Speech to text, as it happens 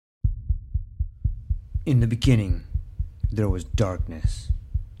In the beginning, there was darkness,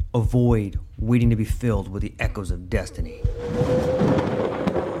 a void waiting to be filled with the echoes of destiny.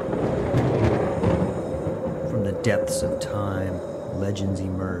 From the depths of time, legends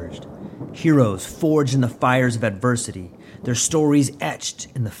emerged. Heroes forged in the fires of adversity, their stories etched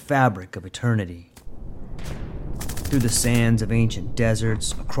in the fabric of eternity. Through the sands of ancient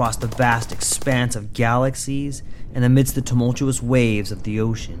deserts, across the vast expanse of galaxies, and amidst the tumultuous waves of the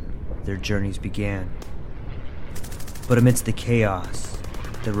ocean, their journeys began. But amidst the chaos,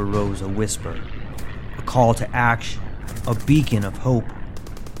 there arose a whisper, a call to action, a beacon of hope.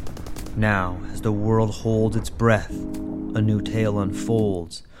 Now, as the world holds its breath, a new tale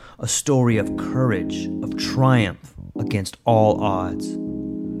unfolds, a story of courage, of triumph against all odds.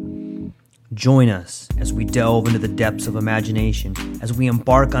 Join us as we delve into the depths of imagination, as we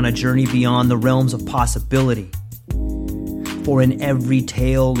embark on a journey beyond the realms of possibility. For in every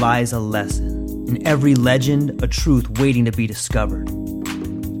tale lies a lesson, in every legend a truth waiting to be discovered.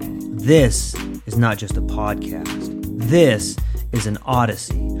 This is not just a podcast. This is an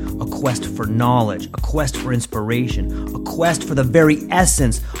odyssey, a quest for knowledge, a quest for inspiration, a quest for the very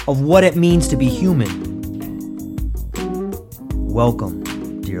essence of what it means to be human.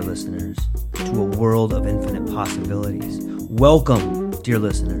 Welcome, dear listeners, to a world of infinite possibilities. Welcome, dear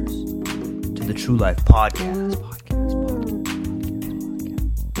listeners, to the True Life Podcast.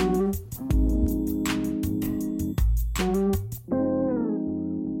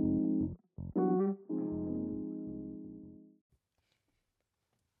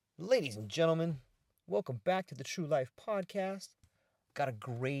 Ladies and gentlemen, welcome back to the True Life Podcast. Got a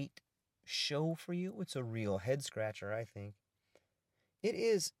great show for you. It's a real head scratcher, I think. It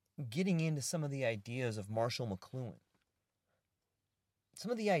is getting into some of the ideas of Marshall McLuhan.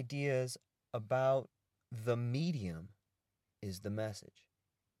 Some of the ideas about the medium is the message.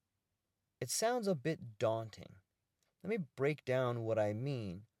 It sounds a bit daunting. Let me break down what I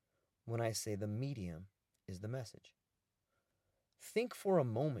mean when I say the medium is the message. Think for a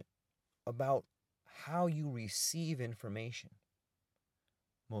moment about how you receive information.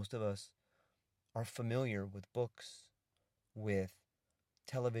 Most of us are familiar with books, with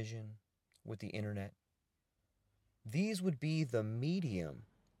television, with the internet. These would be the medium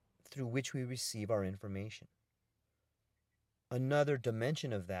through which we receive our information. Another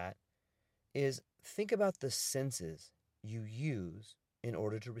dimension of that is think about the senses you use in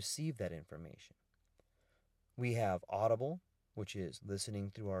order to receive that information. We have audible, which is listening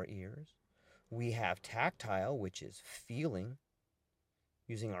through our ears. We have tactile, which is feeling,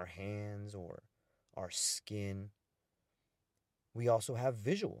 using our hands or our skin. We also have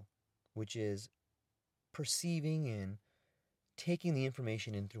visual, which is perceiving and taking the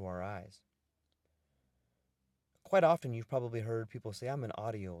information in through our eyes. Quite often you've probably heard people say, I'm an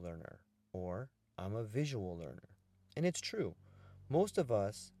audio learner, or I'm a visual learner. And it's true. Most of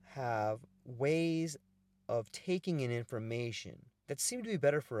us have ways of taking in information that seem to be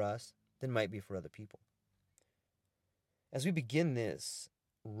better for us than might be for other people. As we begin this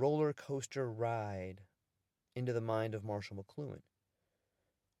roller coaster ride into the mind of Marshall McLuhan,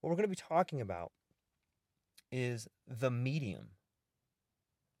 what we're going to be talking about is the medium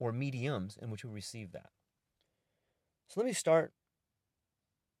or mediums in which we receive that. So let me start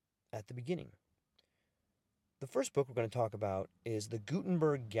at the beginning. The first book we're going to talk about is The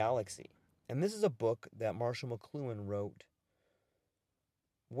Gutenberg Galaxy. And this is a book that Marshall McLuhan wrote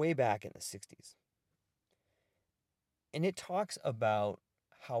way back in the 60s. And it talks about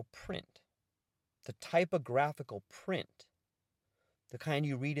how print, the typographical print, the kind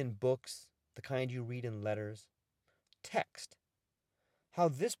you read in books, the kind you read in letters, text, how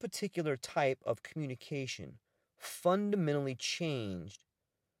this particular type of communication fundamentally changed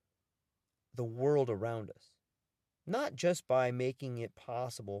the world around us. Not just by making it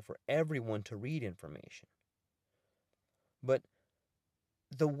possible for everyone to read information, but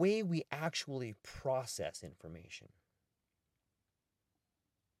the way we actually process information.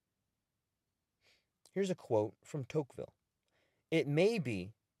 Here's a quote from Tocqueville. It may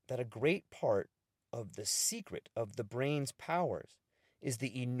be that a great part of the secret of the brain's powers is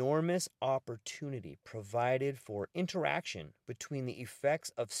the enormous opportunity provided for interaction between the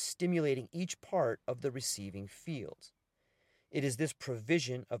effects of stimulating each part of the receiving fields. It is this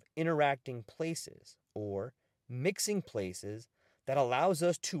provision of interacting places, or mixing places, that allows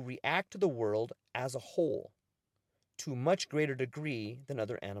us to react to the world as a whole, to a much greater degree than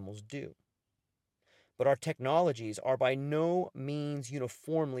other animals do. But our technologies are by no means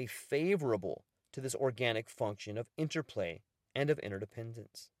uniformly favorable to this organic function of interplay and of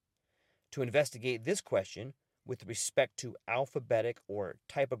interdependence. To investigate this question with respect to alphabetic or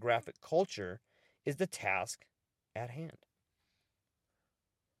typographic culture is the task at hand.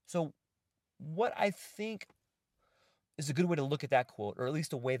 So what I think is a good way to look at that quote, or at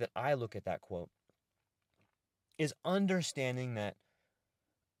least a way that I look at that quote, is understanding that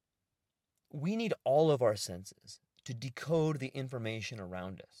we need all of our senses to decode the information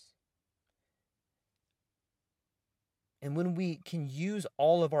around us. And when we can use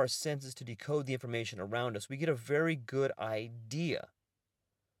all of our senses to decode the information around us, we get a very good idea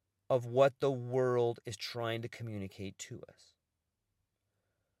of what the world is trying to communicate to us.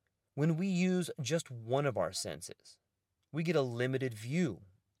 When we use just one of our senses, we get a limited view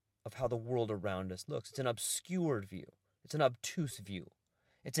of how the world around us looks. It's an obscured view. It's an obtuse view.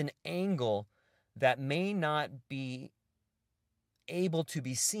 It's an angle that may not be able to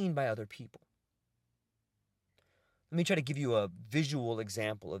be seen by other people. Let me try to give you a visual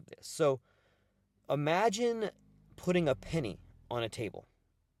example of this. So imagine putting a penny on a table.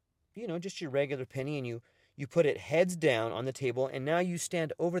 Just your regular penny, and you put it heads down on the table, and now you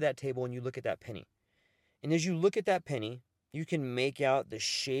stand over that table and you look at that penny. And as you look at that penny, you can make out the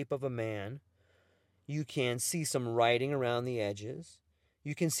shape of a man. You can see some writing around the edges.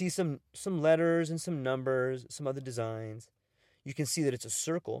 You can see some letters and some numbers, some other designs. You can see that it's a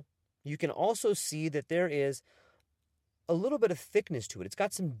circle. You can also see that there is a little bit of thickness to it. It's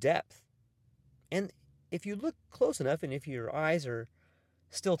got some depth. And if you look close enough, and if your eyes are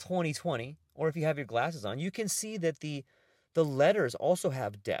still 20/20, or if you have your glasses on, you can see that the letters also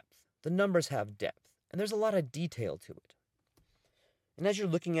have depth. The numbers have depth. And there's a lot of detail to it. And as you're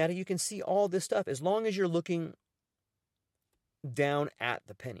looking at it, you can see all this stuff as long as you're looking down at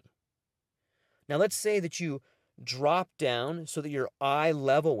the penny. Now let's say that you drop down so that you're eye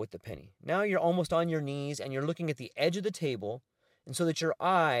level with the penny. Now you're almost on your knees and you're looking at the edge of the table, and so that your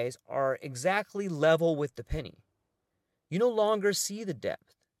eyes are exactly level with the penny. You no longer see the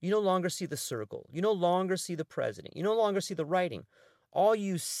depth. You no longer see the circle. You no longer see the president. You no longer see the writing. All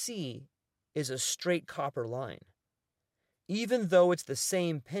you see is a straight copper line. Even though it's the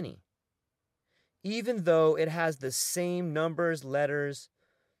same penny, even though it has the same numbers, letters,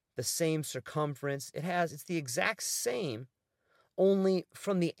 the same circumference, it's the exact same, only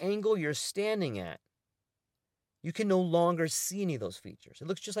from the angle you're standing at, you can no longer see any of those features. It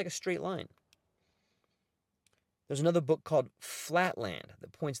looks just like a straight line. There's another book called Flatland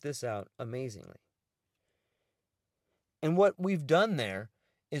that points this out amazingly. And what we've done there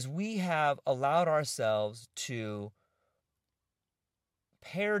is we have allowed ourselves to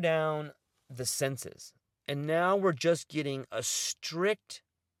pare down the senses. And now we're just getting a strict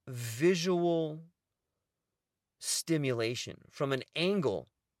visual stimulation from an angle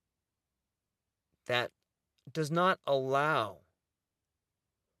that does not allow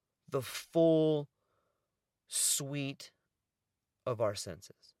the full suite of our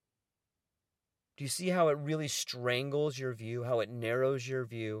senses. Do you see how it really strangles your view, how it narrows your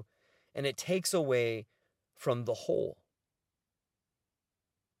view, and it takes away from the whole?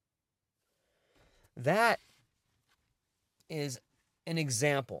 That is an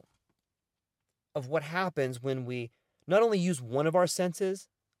example of what happens when we not only use one of our senses,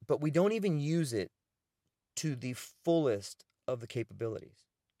 but we don't even use it to the fullest of the capabilities.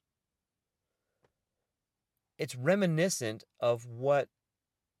 It's reminiscent of what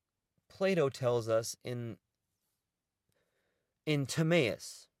Plato tells us in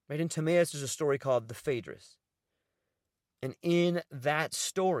Timaeus. Right? In Timaeus, there's a story called the Phaedrus. And in that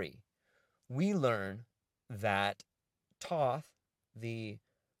story, we learn that Thoth, the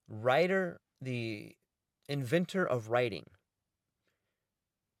writer, the inventor of writing,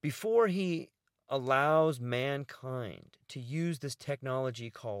 before he allows mankind to use this technology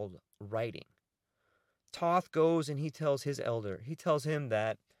called writing, Thoth goes and he tells his elder, he tells him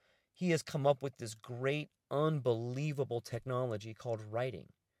that he has come up with this great, unbelievable technology called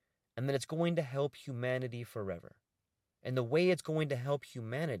writing, and that it's going to help humanity forever. And the way it's going to help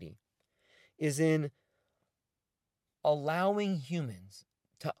humanity is in allowing humans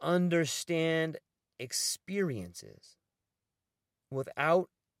to understand experiences without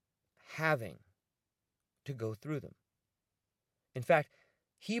having to go through them. In fact,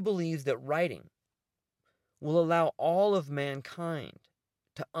 he believes that writing will allow all of mankind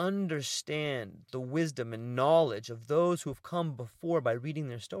to understand the wisdom and knowledge of those who have come before by reading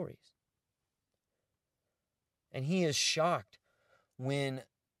their stories. And he is shocked when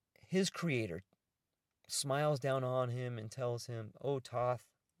his creator smiles down on him and tells him, "O Thoth,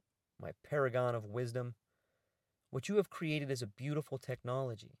 my paragon of wisdom, what you have created is a beautiful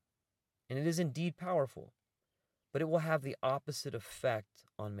technology, and it is indeed powerful, but it will have the opposite effect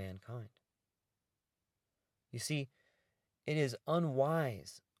on mankind. You see, it is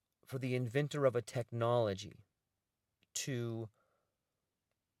unwise for the inventor of a technology to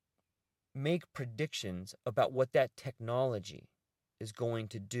make predictions about what that technology is going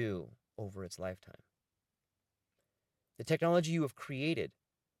to do over its lifetime. The technology you have created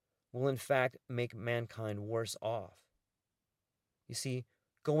will in fact make mankind worse off. You see,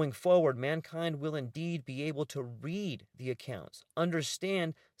 going forward, mankind will indeed be able to read the accounts,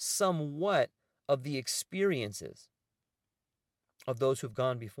 understand somewhat of the experiences of those who've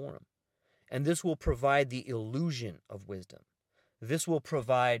gone before him. And this will provide the illusion of wisdom. This will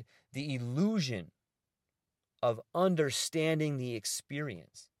provide the illusion of understanding the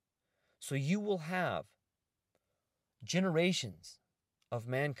experience. So you will have generations of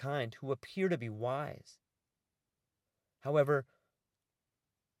mankind who appear to be wise, however,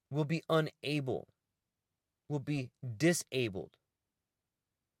 will be unable, will be disabled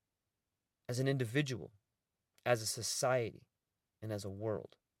as an individual, as a society, and as a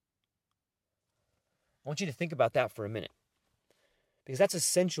world. I want you to think about that for a minute, because that's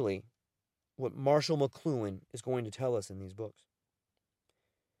essentially what Marshall McLuhan is going to tell us in these books.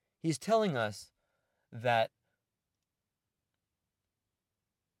 He's telling us that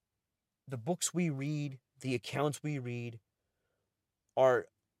the books we read, the accounts we read, are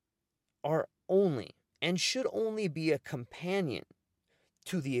only and should only be a companion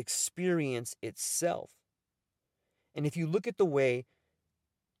to the experience itself. And if you look at the way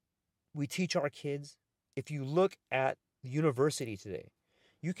we teach our kids, if you look at the university today,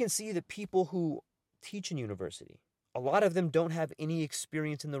 you can see that people who teach in university, a lot of them don't have any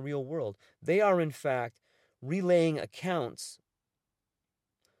experience in the real world. They are, in fact, relaying accounts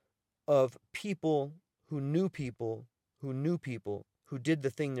of people who knew people who knew people who did the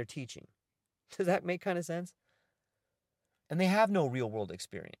thing they're teaching. Does that make kind of sense? And they have no real world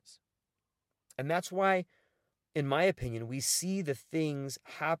experience. And that's why, in my opinion, we see the things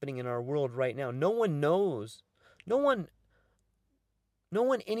happening in our world right now. No one knows. No one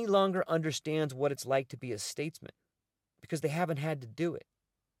any longer understands what it's like to be a statesman because they haven't had to do it.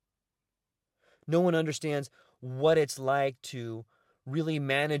 No one understands what it's like to really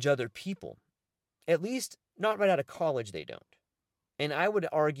manage other people. At least not right out of college, they don't. And I would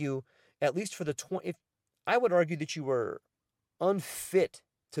argue, at least for I would argue that you were unfit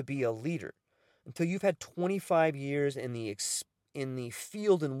to be a leader until you've had 25 years in the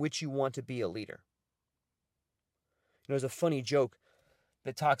field in which you want to be a leader. There's a funny joke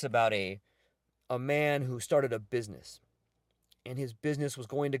that talks about a man who started a business, and his business was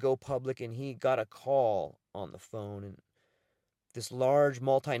going to go public, and he got a call on the phone, and this large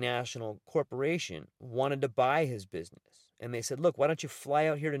multinational corporation wanted to buy his business. And they said, look, why don't you fly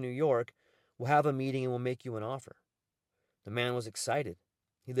out here to New York? We'll have a meeting and we'll make you an offer. The man was excited.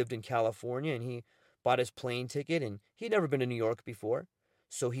 He lived in California and he bought his plane ticket, and he'd never been to New York before.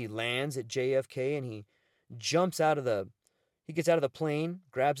 So he lands at JFK and he gets out of the plane,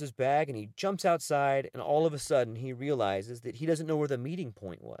 grabs his bag, and he jumps outside, and all of a sudden he realizes that he doesn't know where the meeting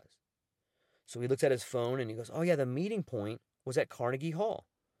point was. So he looks at his phone and he goes, oh yeah, the meeting point was at Carnegie Hall.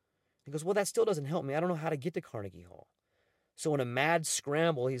 He goes, well, that still doesn't help me. I don't know how to get to Carnegie Hall. So in a mad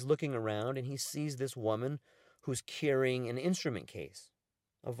scramble, he's looking around and he sees this woman who's carrying an instrument case,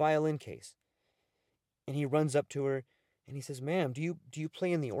 a violin case. And he runs up to her and he says, ma'am, do you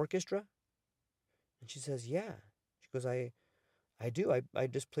play in the orchestra? And she says, yeah. She goes, I do. I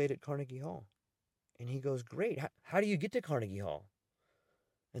just played at Carnegie Hall. And he goes, great. How do you get to Carnegie Hall?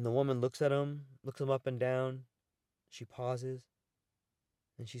 And the woman looks at him, looks him up and down. She pauses,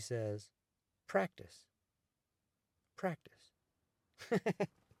 and she says, practice. Practice.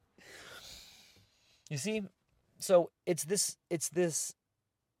 You see, so it's this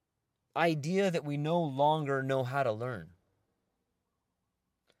idea that we no longer know how to learn.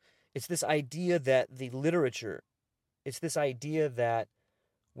 It's this idea that the literature, it's this idea that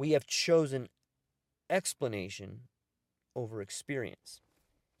we have chosen explanation over experience.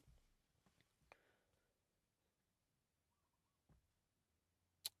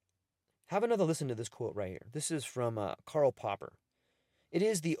 Have another listen to this quote right here. This is from Karl Popper. It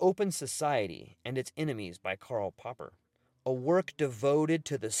is The Open Society and Its Enemies by Karl Popper, a work devoted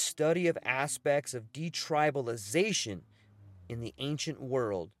to the study of aspects of detribalization in the ancient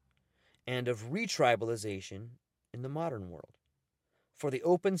world and of retribalization in the modern world. For the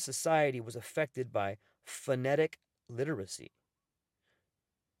Open Society was affected by phonetic literacy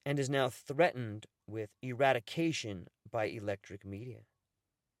and is now threatened with eradication by electric media.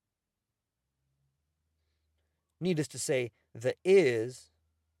 Needless to say, the is,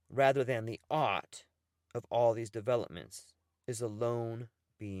 rather than the ought, of all these developments is alone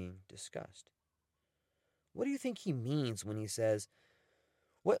being discussed. What do you think he means when he says,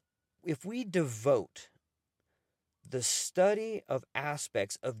 if we devote the study of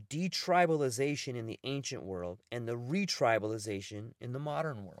aspects of detribalization in the ancient world and the retribalization in the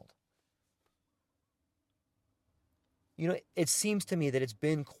modern world, it seems to me that it's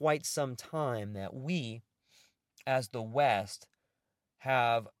been quite some time that we, as the West,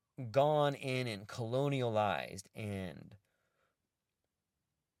 have gone in and colonialized and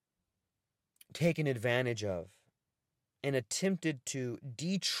taken advantage of and attempted to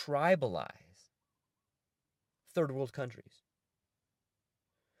detribalize third world countries.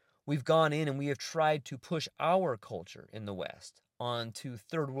 We've gone in and we have tried to push our culture in the West onto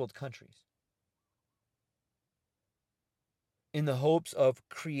third world countries in the hopes of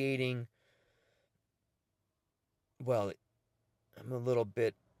creating, well,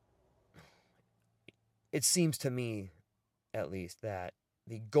 it seems to me at least that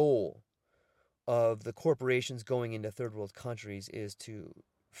the goal of the corporations going into third world countries is to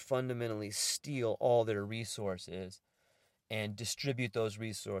fundamentally steal all their resources and distribute those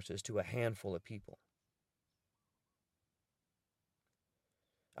resources to a handful of people.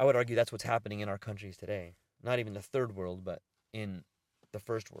 I would argue that's what's happening in our countries today. Not even the third world, but in the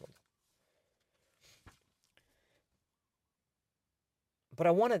first world. But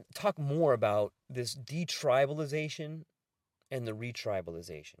I want to talk more about this detribalization and the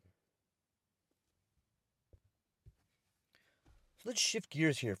retribalization. So let's shift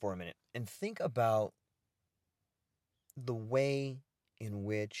gears here for a minute and think about the way in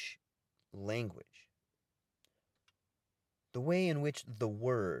which language, the way in which the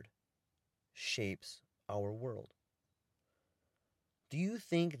word shapes our world. Do you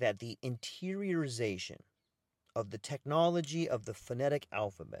think that the interiorization of the technology of the phonetic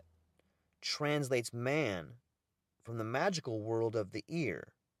alphabet translates man from the magical world of the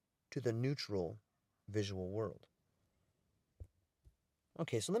ear to the neutral visual world?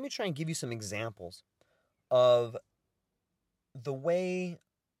 Okay, so let me try and give you some examples of the way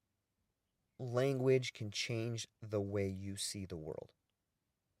language can change the way you see the world.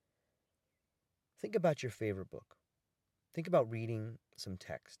 Think about your favorite book. Think about reading some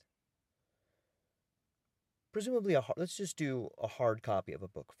text. Presumably, let's just do a hard copy of a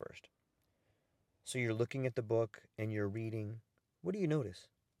book first. So you're looking at the book and you're reading. What do you notice?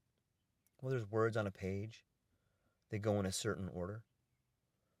 Well, there's words on a page. They go in a certain order.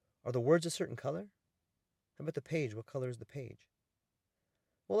 Are the words a certain color? How about the page? What color is the page?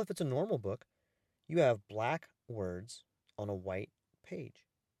 Well, if it's a normal book, you have black words on a white page.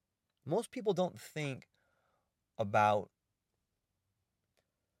 Most people don't think about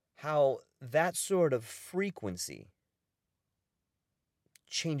how that sort of frequency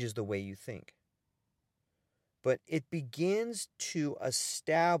changes the way you think. But it begins to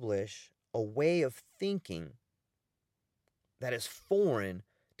establish a way of thinking that is foreign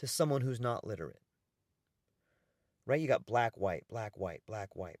to someone who's not literate. Right? You got black, white, black, white,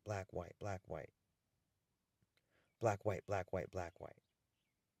 black, white, black, white, black, white. Black, white, black, white, black, white.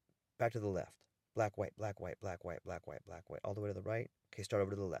 Back to the left. Black, white, black, white, black, white, black, white, black, white. All the way to the right. Okay, start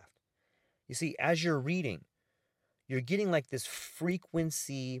over to the left. You see, as you're reading, you're getting like this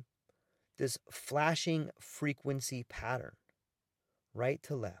frequency, this flashing frequency pattern. Right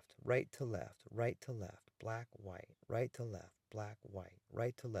to left, right to left, right to left, black, white, right to left, black, white,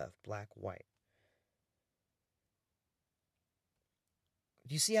 right to left, black, white.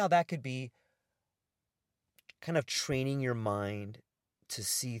 Do you see how that could be kind of training your mind to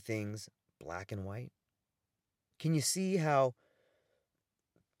see things black and white? Can you see how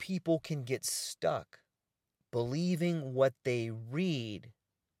people can get stuck believing what they read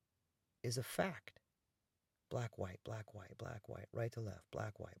is a fact? Black, white, black, white, black, white, right to left,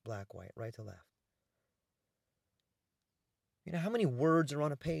 black, white, right to left. You know, how many words are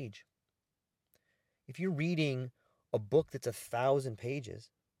on a page? If you're reading a book that's 1,000 pages,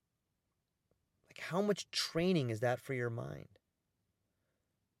 like how much training is that for your mind?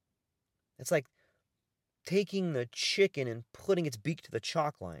 It's like taking the chicken and putting its beak to the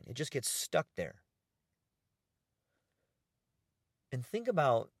chalk line. It just gets stuck there. And think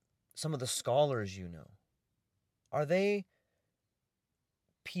about some of the scholars you know. Are they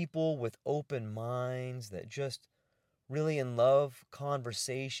people with open minds that just really love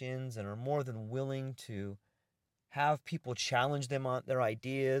conversations and are more than willing to have people challenge them on their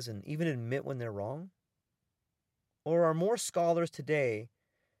ideas and even admit when they're wrong? Or are more scholars today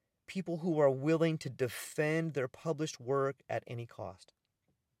people who are willing to defend their published work at any cost?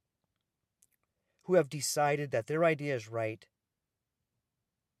 Who have decided that their idea is right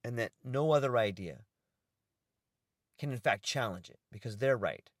and that no other idea can in fact challenge it because they're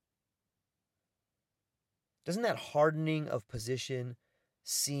right? Doesn't that hardening of position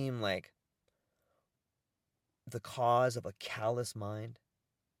seem like the cause of a callous mind?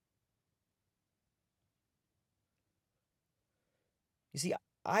 You see,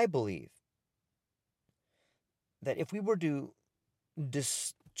 I believe that if we were to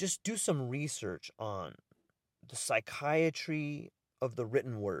just do some research on the psychiatry of the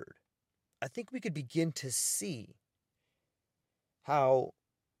written word, I think we could begin to see how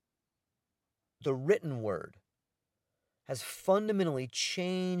the written word has fundamentally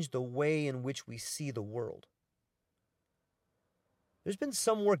changed the way in which we see the world. There's been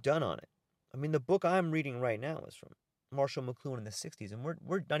some work done on it. I mean, the book I'm reading right now is from Marshall McLuhan in the 60s, and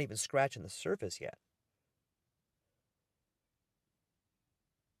we're not even scratching the surface yet.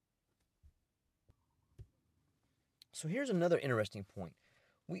 So here's another interesting point.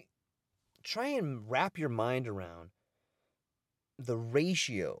 We try and wrap your mind around the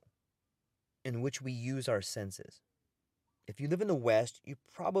ratio in which we use our senses. If you live in the West, you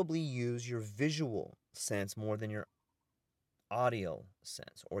probably use your visual sense more than your audio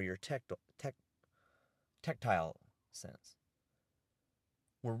sense or your tactile sense.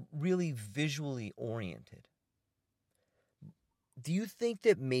 We're really visually oriented. Do you think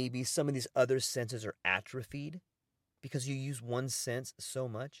that maybe some of these other senses are atrophied because you use one sense so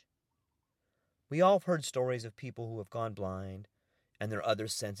much? We all have heard stories of people who have gone blind and their other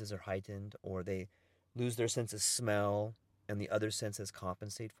senses are heightened, or they lose their sense of smell and the other senses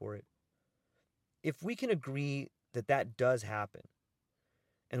compensate for it. If we can agree that that does happen,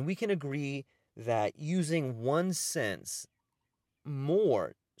 and we can agree that using one sense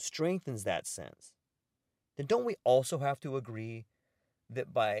more strengthens that sense, then don't we also have to agree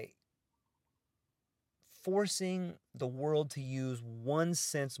that by forcing the world to use one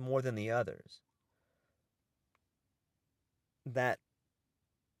sense more than the others, that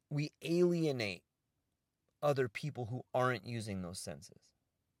we alienate other people who aren't using those senses?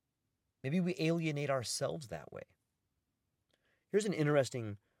 Maybe we alienate ourselves that way. Here's an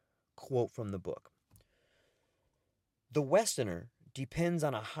interesting quote from the book. The Westerner depends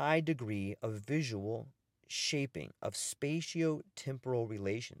on a high degree of visual shaping of spatio-temporal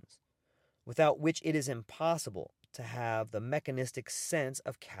relations, without which it is impossible to have the mechanistic sense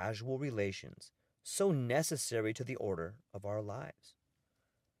of casual relations so necessary to the order of our lives.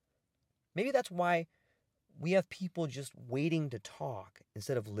 Maybe that's why we have people just waiting to talk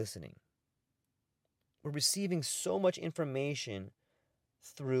instead of listening. We're receiving so much information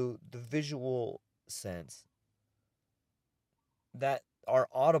through the visual sense that our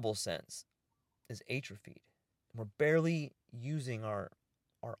audible sense is atrophied. We're barely using our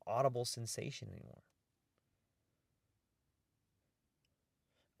audible sensation anymore.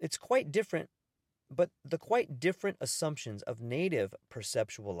 It's quite different, but the quite different assumptions of native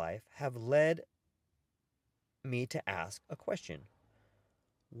perceptual life have led me to ask a question.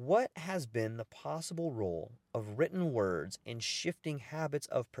 What has been the possible role of written words in shifting habits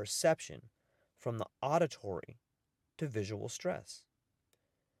of perception from the auditory to visual stress?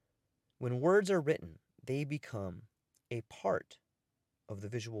 When words are written, they become a part of the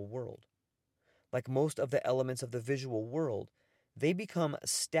visual world. Like most of the elements of the visual world, they become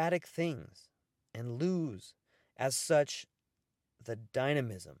static things and lose, as such, the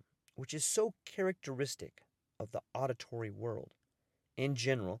dynamism which is so characteristic of the auditory world in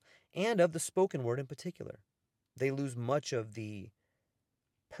general and of the spoken word in particular. They lose much of the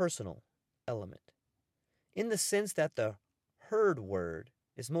personal element, in the sense that the heard word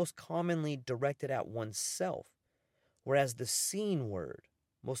is most commonly directed at oneself, whereas the seen word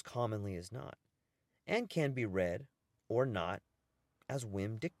most commonly is not, and can be read or not as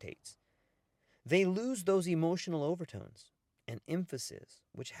whim dictates. They lose those emotional overtones and emphasis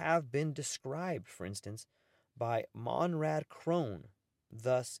which have been described, for instance, by Monrad Krohn.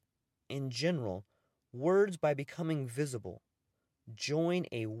 Thus, in general, words, by becoming visible, join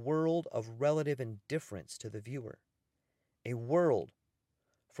a world of relative indifference to the viewer, a world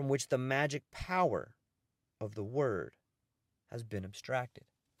from which the magic power of the word has been abstracted.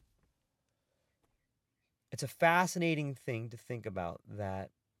 It's a fascinating thing to think about,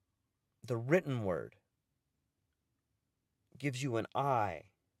 that the written word gives you an eye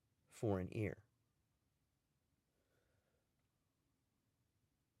for an ear.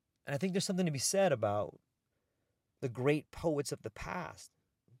 And I think there's something to be said about the great poets of the past,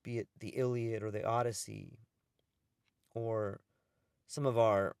 be it the Iliad or the Odyssey, or some of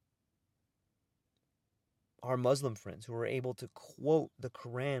our Muslim friends who are able to quote the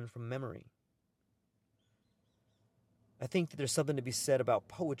Quran from memory. I think that there's something to be said about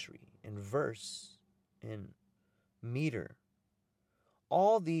poetry and verse and meter.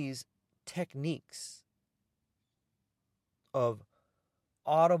 All these techniques of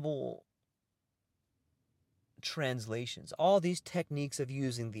audible translations, all these techniques of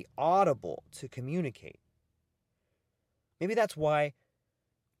using the audible to communicate. Maybe that's why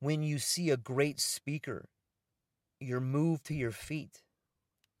when you see a great speaker, you're moved to your feet.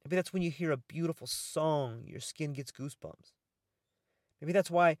 Maybe that's when you hear a beautiful song, your skin gets goosebumps. Maybe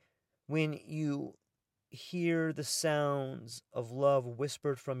that's why when you hear the sounds of love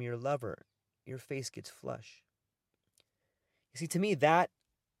whispered from your lover, your face gets flush. You see, to me, that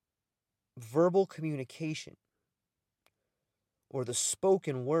verbal communication or the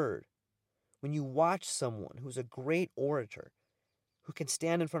spoken word, when you watch someone who's a great orator, who can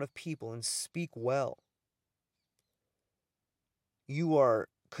stand in front of people and speak well, you are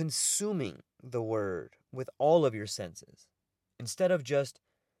consuming the word with all of your senses instead of just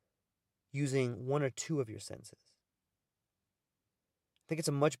using one or two of your senses. I think it's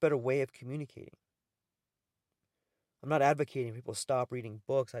a much better way of communicating. I'm not advocating people stop reading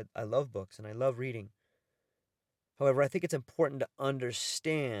books. I love books and I love reading. However, I think it's important to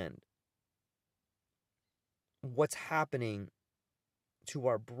understand what's happening to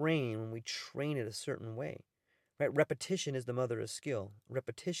our brain when we train it a certain way. Right? Repetition is the mother of skill.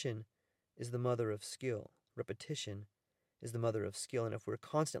 Repetition is the mother of skill. Repetition is the mother of skill. And if we're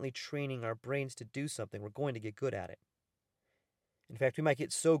constantly training our brains to do something, we're going to get good at it. In fact, we might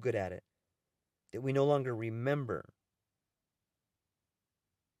get so good at it that we no longer remember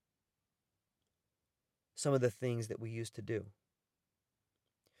some of the things that we used to do.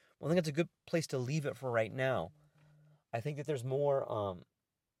 Well, I think that's a good place to leave it for right now. I think that there's more,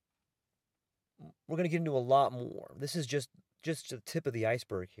 we're going to get into a lot more. This is just the tip of the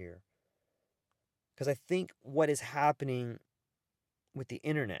iceberg here. Because I think what is happening with the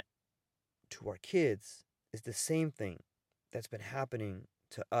internet to our kids is the same thing that's been happening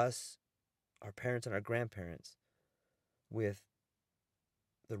to us, our parents and our grandparents, with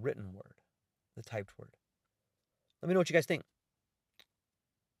the written word, the typed word. Let me know what you guys think.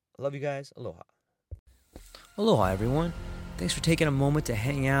 I love you guys. Aloha. Aloha, everyone. Thanks for taking a moment to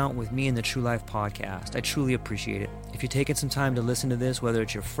hang out with me in the True Life Podcast. I truly appreciate it. If you're taking some time to listen to this, whether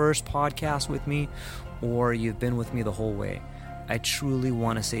it's your first podcast with me or you've been with me the whole way, I truly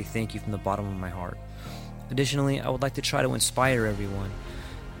want to say thank you from the bottom of my heart. Additionally, I would like to try to inspire everyone.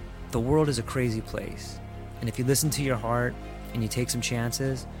 The world is a crazy place, and if you listen to your heart and you take some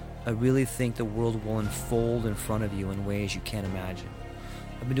chances, I really think the world will unfold in front of you in ways you can't imagine.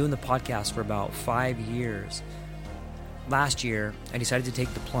 I've been doing the podcast for about 5 years. Last year, I decided to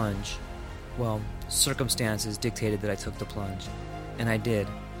take the plunge. Well, circumstances dictated that I took the plunge, and I did.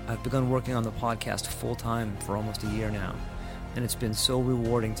 I've begun working on the podcast full-time for almost a year now, and it's been so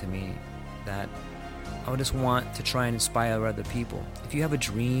rewarding to me that I would just want to try and inspire other people. If you have a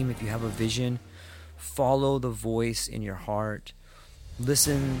dream, if you have a vision, follow the voice in your heart.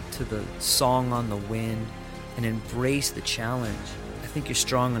 Listen to the song on the wind and embrace the challenge. I think you're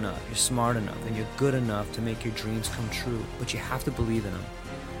strong enough, you're smart enough, and you're good enough to make your dreams come true, but you have to believe in them.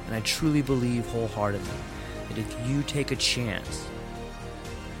 And I truly believe wholeheartedly that if you take a chance,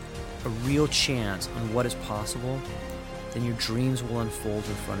 a real chance on what is possible, then your dreams will unfold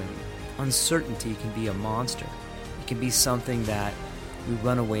in front of you. Uncertainty can be a monster. It can be something that we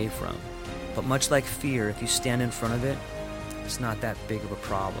run away from. But much like fear, if you stand in front of it, it's not that big of a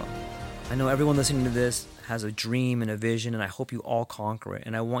problem. I know everyone listening to this has a dream and a vision, and I hope you all conquer it.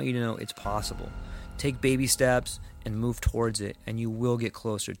 And I want you to know it's possible. Take baby steps and move towards it, and you will get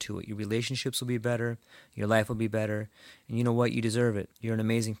closer to it. Your relationships will be better. Your life will be better. And you know what? You deserve it. You're an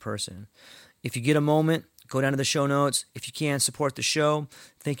amazing person. If you get a moment, go down to the show notes. If you can, support the show.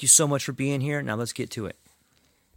 Thank you so much for being here. Now let's get to it.